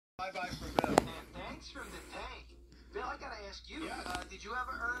Bye-bye from Bill. And thanks from the tank. Bill, I gotta ask you, Yes. Did you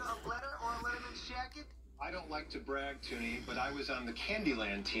ever earn a letter or a Letterman's jacket? I don't like to brag, Toony, but I was on the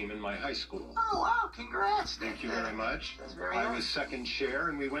Candyland team in my high school. Oh, wow, congrats. Thank you very much. That's very I nice. was second chair,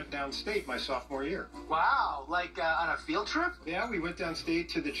 and we went downstate my sophomore year. Wow, like on a field trip? Yeah, we went downstate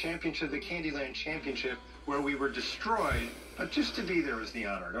to the championship, the Candyland Championship, where we were destroyed. But just to be there was the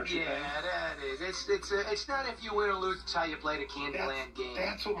honor, don't you think? Yeah, that is. It's not if you win or lose, it's how you play the Candyland game.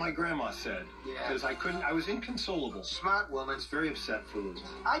 That's what my grandma said. Yeah. Because I was inconsolable. Smart woman. I was very upset for losing.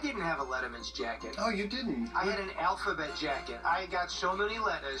 I didn't have a Letterman's jacket. Oh, you didn't? I had an alphabet jacket. I got so many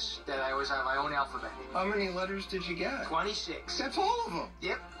letters that I was on my own alphabet. How many letters did you get? 26. That's all of them.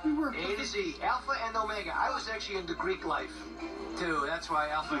 Yep. You were A to Z. Alpha and Omega. I was actually into Greek life, too. That's why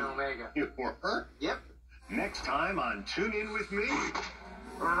Alpha and Omega. You were? Yep. Next time on Tune In With Me.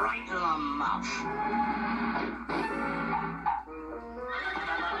 Right in the mouth.